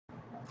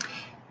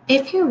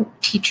If your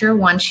teacher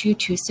wants you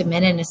to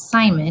submit an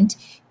assignment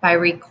by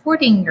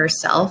recording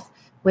yourself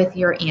with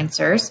your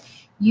answers,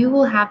 you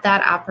will have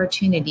that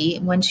opportunity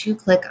once you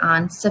click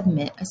on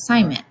Submit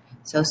Assignment.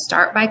 So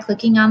start by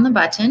clicking on the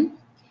button.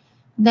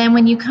 Then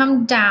when you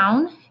come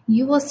down,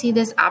 you will see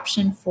this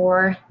option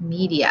for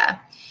Media.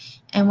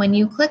 And when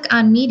you click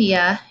on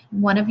Media,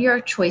 one of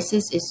your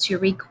choices is to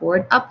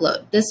record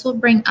upload. This will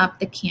bring up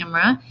the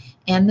camera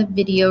and the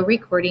video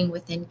recording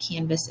within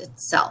Canvas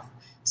itself.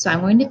 So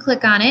I'm going to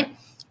click on it.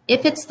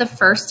 If it's the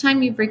first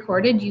time you've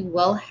recorded, you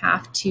will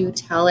have to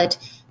tell it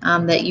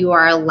that you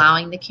are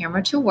allowing the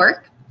camera to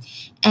work.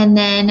 And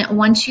then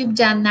once you've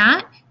done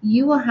that,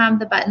 you will have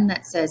the button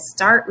that says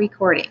Start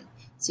Recording.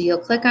 So you'll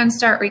click on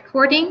Start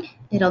Recording.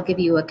 It'll give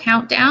you a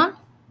countdown.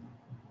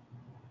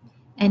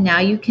 And now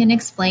you can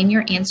explain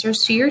your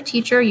answers to your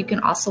teacher. You can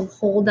also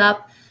hold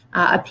up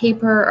a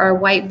paper or a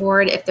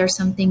whiteboard if there's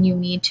something you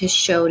need to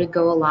show to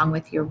go along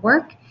with your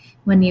work.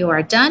 When you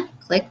are done,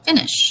 click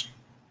Finish.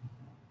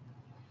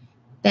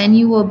 Then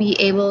you will be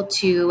able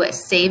to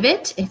save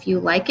it if you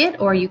like it,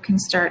 or you can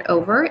start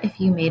over if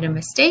you made a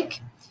mistake.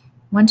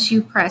 Once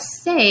you press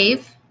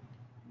Save,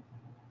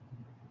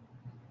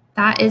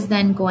 that is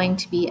then going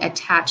to be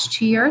attached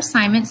to your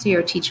assignment, so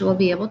your teacher will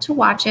be able to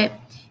watch it.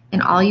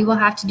 And all you will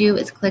have to do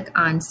is click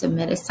on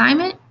Submit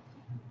Assignment,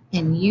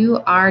 and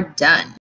you are done.